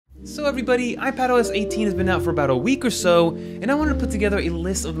So everybody, iPadOS 18 has been out for about a week or so, and I wanted to put together a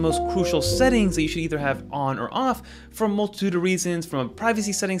list of the most crucial settings that you should either have on or off for a multitude of reasons, from a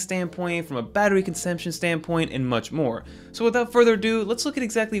privacy settings standpoint, from a battery consumption standpoint, and much more. So without further ado, let's look at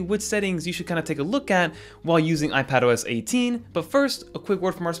exactly which settings you should kind of take a look at while using iPadOS 18. But first, a quick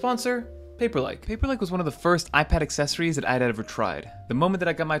word from our sponsor, Paperlike. Paperlike was one of the first iPad accessories that I'd ever tried. The moment that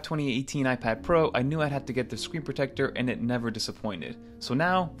I got my 2018 iPad Pro, I knew I'd have to get the screen protector, and it never disappointed. So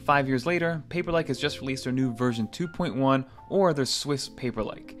now, 5 years later, Paperlike has just released their new version 2.1, or their Swiss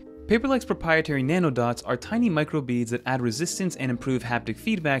Paperlike. Paperlike's proprietary nanodots are tiny microbeads that add resistance and improve haptic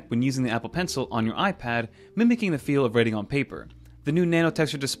feedback when using the Apple Pencil on your iPad, mimicking the feel of writing on paper. The new nano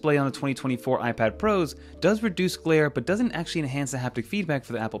texture display on the 2024 iPad Pros does reduce glare but doesn't actually enhance the haptic feedback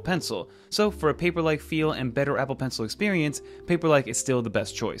for the Apple Pencil, so for a paper-like feel and better Apple Pencil experience, Paperlike is still the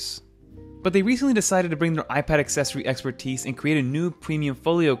best choice. But they recently decided to bring their iPad accessory expertise and create a new premium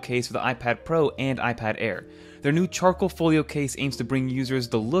folio case for the iPad Pro and iPad Air. Their new charcoal folio case aims to bring users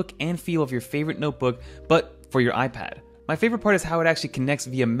the look and feel of your favorite notebook, but for your iPad. My favorite part is how it actually connects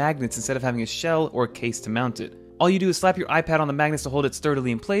via magnets instead of having a shell or a case to mount it. All you do is slap your iPad on the magnets to hold it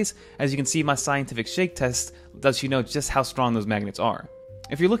sturdily in place. As you can see, my scientific shake test lets you know just how strong those magnets are.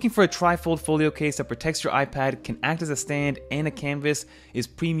 If you're looking for a tri-fold folio case that protects your iPad, can act as a stand and a canvas, is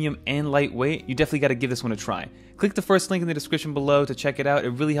premium and lightweight, you definitely got to give this one a try. Click the first link in the description below to check it out.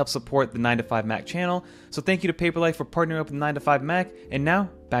 It really helps support the 9to5Mac channel. So thank you to Paperlike for partnering up with 9to5Mac, and now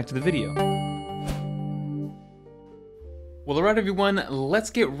back to the video. Well, alright everyone, let's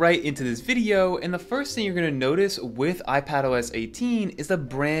get right into this video, and the first thing you're going to notice with iPadOS 18 is the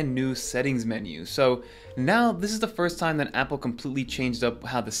brand new settings menu. So now this is the first time that Apple completely changed up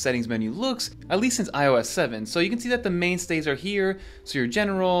how the settings menu looks, at least since iOS 7. So you can see that the mainstays are here, so your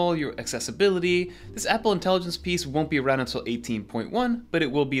general, your accessibility. This Apple Intelligence piece won't be around until 18.1, but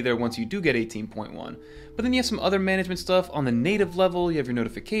it will be there once you do get 18.1. But then you have some other management stuff on the native level. You have your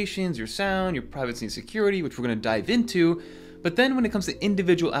notifications, your sound, your privacy and security, which we're going to dive into. But then when it comes to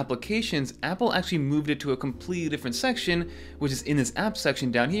individual applications, Apple actually moved it to a completely different section, which is in this app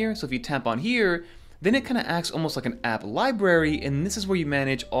section down here. So if you tap on here, then it kind of acts almost like an app library, and this is where you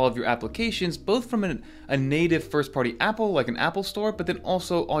manage all of your applications, both from a native first-party Apple, like an Apple Store, but then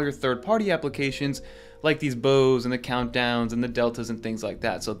also all your third-party applications, like these bows and the countdowns and the deltas and things like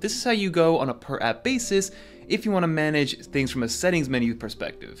that. So this is how you go on a per-app basis if you want to manage things from a settings menu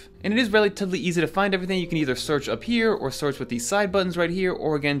perspective. And it is relatively easy to find everything. You can either search up here or search with these side buttons right here,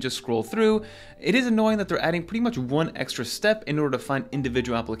 or again, just scroll through. It is annoying that they're adding pretty much one extra step in order to find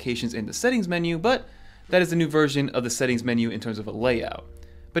individual applications in the settings menu, but that is the new version of the settings menu in terms of a layout.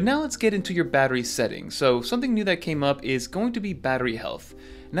 But now let's get into your battery settings. So something new that came up is going to be battery health.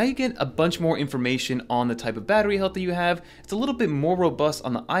 Now you get a bunch more information on the type of battery health that you have. It's a little bit more robust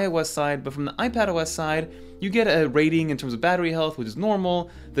on the iOS side, but from the iPadOS side, you get a rating in terms of battery health, which is normal,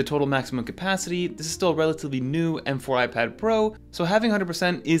 the total maximum capacity. This is still a relatively new M4 iPad Pro, so having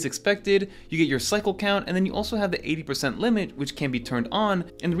 100% is expected. You get your cycle count, and then you also have the 80% limit, which can be turned on.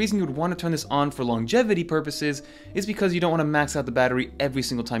 And the reason you would want to turn this on for longevity purposes is because you don't want to max out the battery every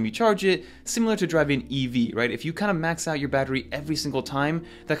single time you charge it, similar to driving an EV, right? If you kind of max out your battery every single time,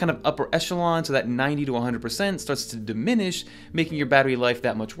 that kind of upper echelon, so that 90 to 100% starts to diminish, making your battery life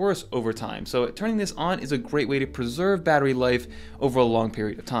that much worse over time. So turning this on is a great way to preserve battery life over a long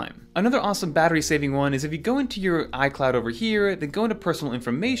period of time. Another awesome battery saving one is if you go into your iCloud over here, then go into personal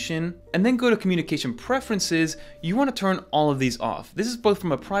information, and then go to communication preferences, you want to turn all of these off. This is both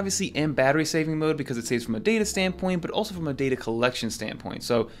from a privacy and battery saving mode because it saves from a data standpoint, but also from a data collection standpoint.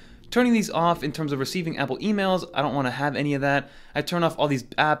 So turning these off in terms of receiving Apple emails, I don't want to have any of that. I turn off all these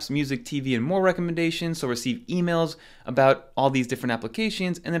apps, music, TV, and more recommendations, so receive emails about all these different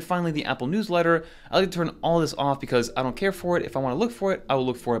applications. And then finally, the Apple newsletter. I like to turn all this off because I don't care for it. If I want to look for it, I will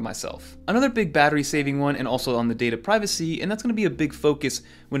look for it myself. Another big battery saving one, and also on the data privacy, and that's going to be a big focus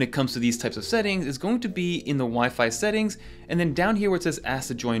when it comes to these types of settings, is going to be in the Wi-Fi settings, and then down here where it says ask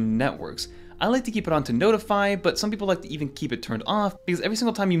to join networks. I like to keep it on to notify, but some people like to even keep it turned off because every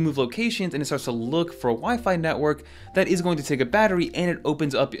single time you move locations and it starts to look for a Wi-Fi network, that is going to take a battery, and it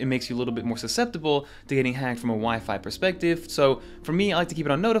opens up and makes you a little bit more susceptible to getting hacked from a Wi-Fi perspective. So for me, I like to keep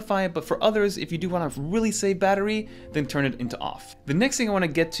it on notify, but for others, if you do want to really save battery, then turn it into off. The next thing I want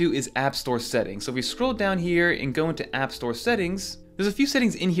to get to is App Store settings. So if we scroll down here and go into App Store settings, There's a few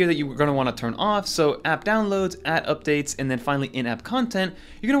settings in here that you're going to want to turn off. So app downloads, app updates, and then finally in-app content.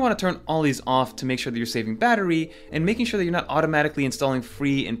 You're going to want to turn all these off to make sure that you're saving battery and making sure that you're not automatically installing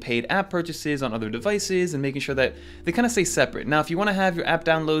free and paid app purchases on other devices, and making sure that they kind of stay separate. Now, if you want to have your app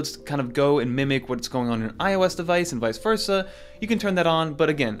downloads kind of go and mimic what's going on in an iOS device and vice versa, you can turn that on. But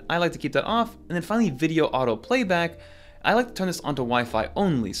again, I like to keep that off. And then finally, video auto playback. I like to turn this onto Wi-Fi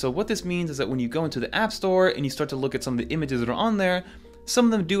only. So what this means is that when you go into the App Store and you start to look at some of the images that are on there, some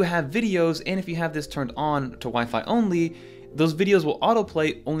of them do have videos, and if you have this turned on to Wi-Fi only, those videos will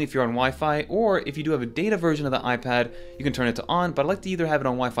autoplay only if you're on Wi-Fi, or if you do have a data version of the iPad, you can turn it to on, but I like to either have it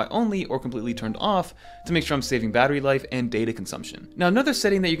on Wi-Fi only or completely turned off to make sure I'm saving battery life and data consumption. Now, another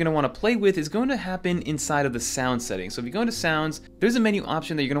setting that you're going to want to play with is going to happen inside of the sound settings. So if you go into sounds, there's a menu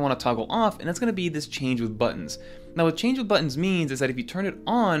option that you're going to want to toggle off, and that's going to be this change with buttons. Now, what change with buttons means is that if you turn it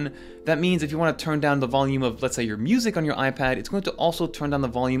on, that means if you want to turn down the volume of, let's say, your music on your iPad, it's going to also turn down the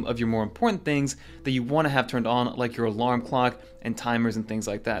volume of your more important things that you want to have turned on, like your alarm clock and timers and things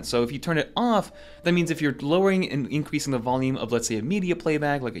like that. So if you turn it off, that means if you're lowering and increasing the volume of, let's say, a media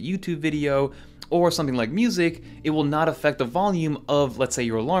playback, like a YouTube video, or something like music, it will not affect the volume of, let's say,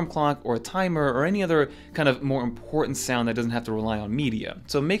 your alarm clock or a timer or any other kind of more important sound that doesn't have to rely on media.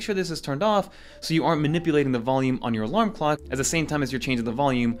 So make sure this is turned off so you aren't manipulating the volume on your alarm clock at the same time as you're changing the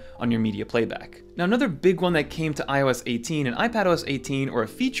volume on your media playback. Now, another big one that came to iOS 18 and iPadOS 18, or a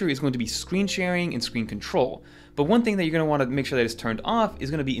feature, is going to be screen sharing and screen control. But one thing that you're going to want to make sure that is turned off is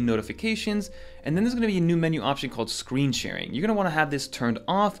going to be in notifications, and then there's going to be a new menu option called screen sharing. You're going to want to have this turned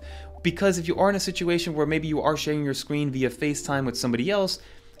off, because if you are in a situation where maybe you are sharing your screen via FaceTime with somebody else,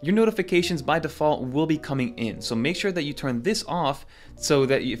 your notifications by default will be coming in. So make sure that you turn this off so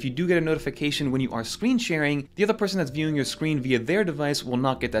that if you do get a notification when you are screen sharing, the other person that's viewing your screen via their device will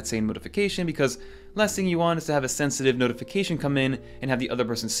not get that same notification, because last thing you want is to have a sensitive notification come in and have the other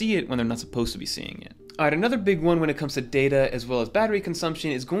person see it when they're not supposed to be seeing it. Alright, another big one when it comes to data as well as battery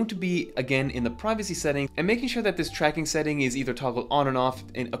consumption is going to be, again, in the privacy settings, and making sure that this tracking setting is either toggled on and off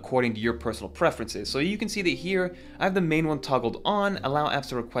according to your personal preferences. So you can see that here, I have the main one toggled on, allow apps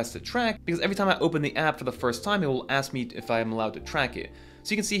to request to track, because every time I open the app for the first time, it will ask me if I am allowed to track it.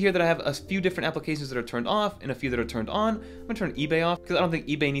 So you can see here that I have a few different applications that are turned off and a few that are turned on. I'm going to turn eBay off because I don't think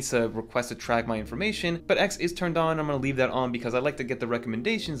eBay needs to request to track my information, but X is turned on. I'm going to leave that on because I like to get the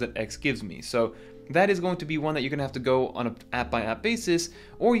recommendations that X gives me. So that is going to be one that you're going to have to go on an app-by-app basis,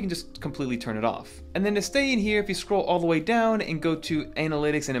 or you can just completely turn it off. And then to stay in here, if you scroll all the way down and go to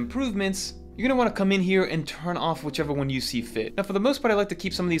Analytics and Improvements, you're going to want to come in here and turn off whichever one you see fit. Now, for the most part, I like to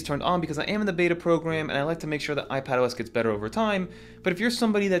keep some of these turned on because I am in the beta program and I like to make sure that iPadOS gets better over time. But if you're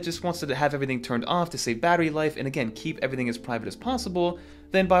somebody that just wants to have everything turned off to save battery life and, again, keep everything as private as possible,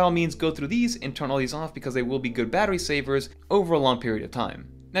 then by all means go through these and turn all these off because they will be good battery savers over a long period of time.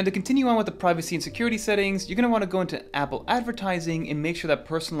 Now, to continue on with the privacy and security settings, you're going to want to go into Apple advertising and make sure that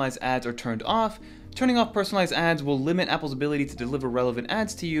personalized ads are turned off. Turning off personalized ads will limit Apple's ability to deliver relevant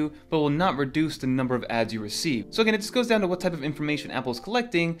ads to you, but will not reduce the number of ads you receive. So again, it just goes down to what type of information Apple is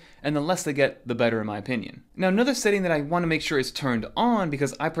collecting, and the less they get, the better in my opinion. Now, another setting that I want to make sure is turned on,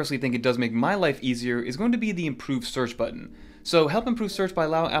 because I personally think it does make my life easier, is going to be the Improve Search button. So help improve search by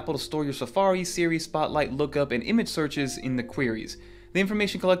allowing Apple to store your Safari, Siri, Spotlight, Lookup, and image searches in the queries. The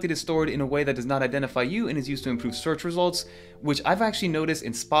information collected is stored in a way that does not identify you and is used to improve search results, which I've actually noticed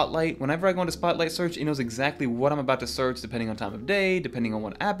in Spotlight. Whenever I go into Spotlight search, it knows exactly what I'm about to search depending on time of day, depending on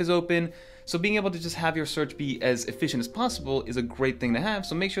what app is open. So being able to just have your search be as efficient as possible is a great thing to have,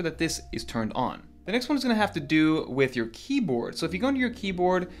 so make sure that this is turned on. The next one is going to have to do with your keyboard. So if you go into your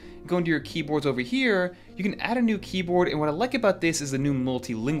keyboard, go into your keyboards over here, you can add a new keyboard, and what I like about this is the new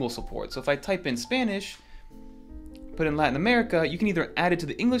multilingual support. So if I type in Spanish, put in Latin America, you can either add it to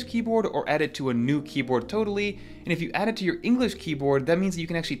the English keyboard or add it to a new keyboard totally. And if you add it to your English keyboard, that means that you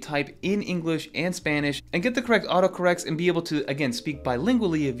can actually type in English and Spanish and get the correct autocorrects and be able to, again, speak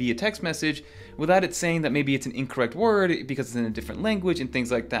bilingually via text message without it saying that maybe it's an incorrect word because it's in a different language and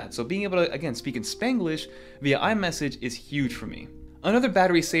things like that. So being able to, again, speak in Spanglish via iMessage is huge for me. Another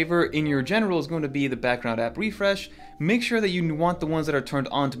battery saver in your general is going to be the background app refresh. Make sure that you want the ones that are turned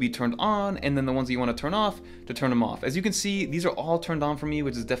on to be turned on, and then the ones that you want to turn off to turn them off. As you can see, these are all turned on for me,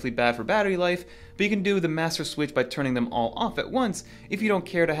 which is definitely bad for battery life, but you can do the master switch by turning them all off at once if you don't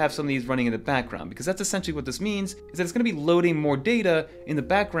care to have some of these running in the background, because that's essentially what this means, is that it's going to be loading more data in the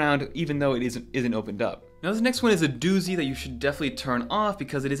background even though it isn't opened up. Now, this next one is a doozy that you should definitely turn off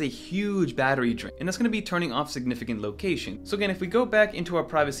because it is a huge battery drain, and that's going to be turning off significant location. So again, if we go back into our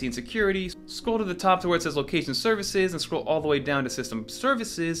privacy and security, scroll to the top to where it says location services and scroll all the way down to system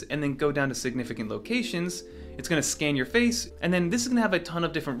services and then go down to significant locations, it's going to scan your face, and then this is going to have a ton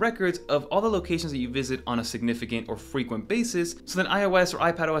of different records of all the locations that you visit on a significant or frequent basis, so then iOS or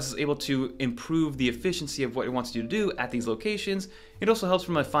iPadOS is able to improve the efficiency of what it wants you to do at these locations. It also helps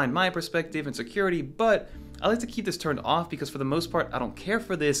from a Find My perspective and security, but I like to keep this turned off because for the most part I don't care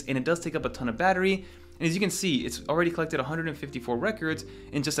for this, and it does take up a ton of battery. And as you can see, it's already collected 154 records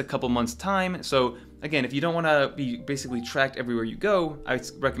in just a couple months' time. So again, if you don't want to be basically tracked everywhere you go, I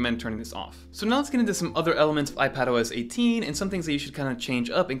recommend turning this off. So now let's get into some other elements of iPadOS 18 and some things that you should kind of change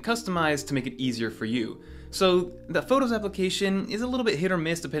up and customize to make it easier for you. So the Photos application is a little bit hit or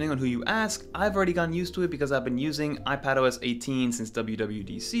miss depending on who you ask. I've already gotten used to it because I've been using iPadOS 18 since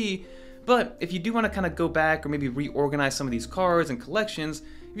WWDC. But if you do want to kind of go back or maybe reorganize some of these cards and collections,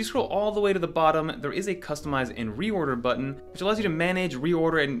 if you scroll all the way to the bottom, there is a Customize and Reorder button, which allows you to manage,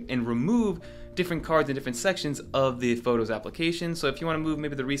 reorder, and remove different cards in different sections of the Photos application. So if you want to move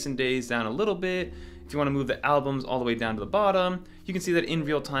maybe the recent days down a little bit, if you want to move the albums all the way down to the bottom, you can see that in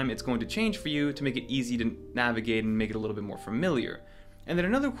real time it's going to change for you to make it easy to navigate and make it a little bit more familiar. And then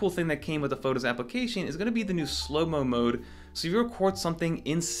another cool thing that came with the Photos application is going to be the new slow-mo mode. So if you record something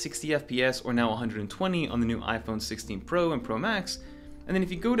in 60 FPS or now 120 on the new iPhone 16 Pro and Pro Max, and then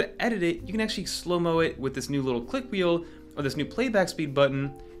if you go to edit it, you can actually slow-mo it with this new little click wheel or this new playback speed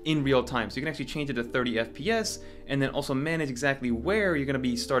button in real time. So you can actually change it to 30 FPS and then also manage exactly where you're going to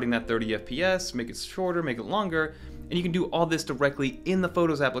be starting that 30 FPS, make it shorter, make it longer, and you can do all this directly in the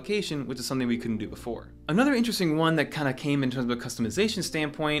Photos application, which is something we couldn't do before. Another interesting one that kind of came in terms of a customization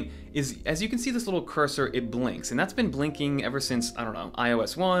standpoint is, as you can see this little cursor, it blinks, and that's been blinking ever since, I don't know,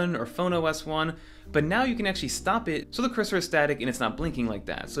 iOS 1 or PhoneOS 1, but now you can actually stop it so the cursor is static and it's not blinking like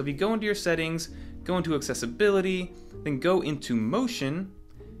that. So if you go into your settings, go into accessibility, then go into motion,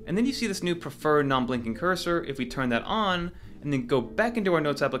 and then you see this new preferred non-blinking cursor. If we turn that on, and then go back into our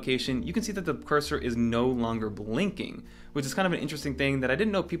Notes application, you can see that the cursor is no longer blinking, which is kind of an interesting thing that I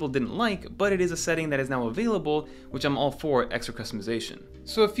didn't know people didn't like, but it is a setting that is now available, which I'm all for extra customization.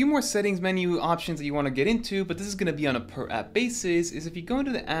 So a few more settings menu options that you want to get into, but this is going to be on a per app basis, is if you go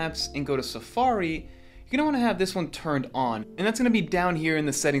into the apps and go to Safari, you're going to want to have this one turned on, and that's going to be down here in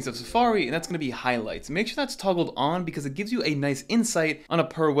the settings of Safari, and that's going to be highlights. Make sure that's toggled on because it gives you a nice insight on a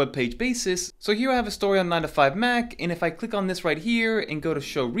per web page basis. So here I have a story on 9 to 5 Mac, and if I click on this right here and go to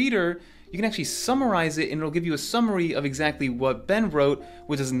Show Reader, you can actually summarize it and it'll give you a summary of exactly what Ben wrote,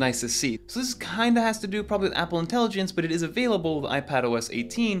 which is nice to see. So this kind of has to do probably with Apple Intelligence, but it is available with iPadOS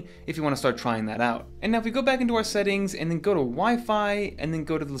 18 if you want to start trying that out. And now if we go back into our settings and then go to Wi-Fi and then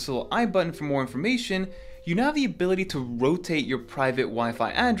go to this little I button for more information, you now have the ability to rotate your private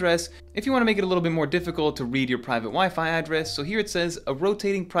Wi-Fi address if you want to make it a little bit more difficult to read your private Wi-Fi address. So here it says, a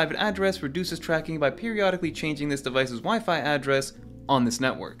rotating private address reduces tracking by periodically changing this device's Wi-Fi address on this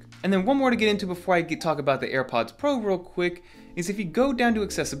network. And then one more to get into before I talk about the AirPods Pro real quick is if you go down to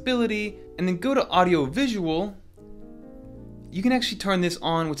accessibility and then go to audio visual, you can actually turn this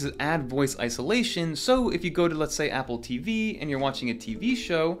on, which is add voice isolation. So if you go to, let's say, Apple TV and you're watching a TV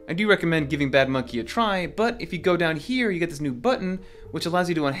show, I do recommend giving Bad Monkey a try, but if you go down here, you get this new button, which allows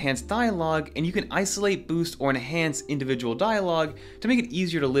you to enhance dialogue, and you can isolate, boost, or enhance individual dialogue to make it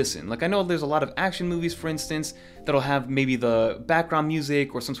easier to listen. Like I know there's a lot of action movies, for instance, that'll have maybe the background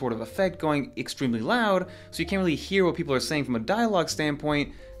music or some sort of effect going extremely loud, so you can't really hear what people are saying from a dialogue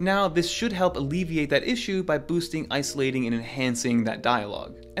standpoint. Now, this should help alleviate that issue by boosting, isolating, and enhancing that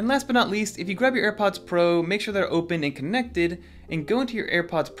dialogue. And last but not least, if you grab your AirPods Pro, make sure they're open and connected, and go into your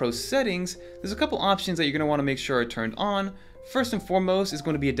AirPods Pro settings, there's a couple options that you're going to want to make sure are turned on. First and foremost is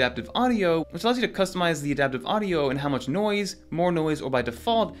going to be adaptive audio, which allows you to customize the adaptive audio and how much noise, more noise, or by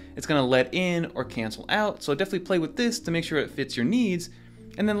default, it's going to let in or cancel out. So definitely play with this to make sure it fits your needs.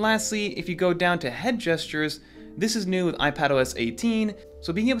 And then lastly, if you go down to head gestures, this is new with iPadOS 18.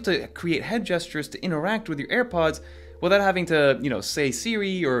 So being able to create head gestures to interact with your AirPods without having to, say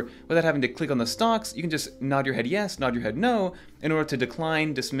Siri, or without having to click on the stalks, you can just nod your head yes, nod your head no, in order to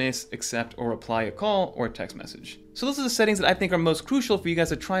decline, dismiss, accept, or reply a call or a text message. So those are the settings that I think are most crucial for you guys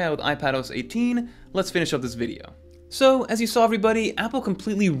to try out with iPadOS 18. Let's finish up this video. So, as you saw everybody, Apple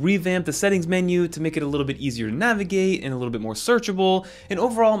completely revamped the settings menu to make it a little bit easier to navigate and a little bit more searchable, and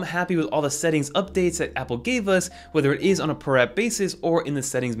overall I'm happy with all the settings updates that Apple gave us, whether it is on a per app basis or in the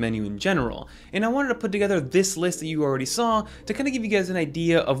settings menu in general. And I wanted to put together this list that you already saw to kind of give you guys an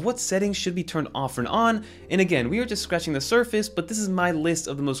idea of what settings should be turned off and on. And again, we are just scratching the surface, but this is my list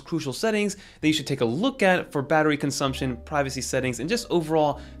of the most crucial settings that you should take a look at for battery consumption, privacy settings, and just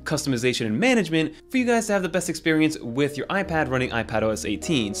overall customization and management for you guys to have the best experience with your iPad running iPadOS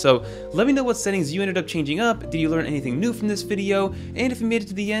 18. So let me know what settings you ended up changing up. Did you learn anything new from this video? And if you made it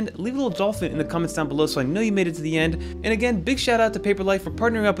to the end, leave a little dolphin in the comments down below so I know you made it to the end. And again, big shout out to Paperlike for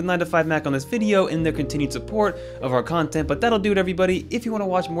partnering up with 9to5Mac on this video and their continued support of our content. But that'll do it, everybody. If you want to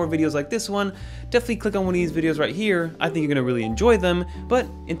watch more videos like this one, definitely click on one of these videos right here. I think you're going to really enjoy them. But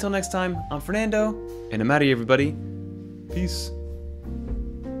until next time, I'm Fernando, and I'm out of here, everybody. Peace.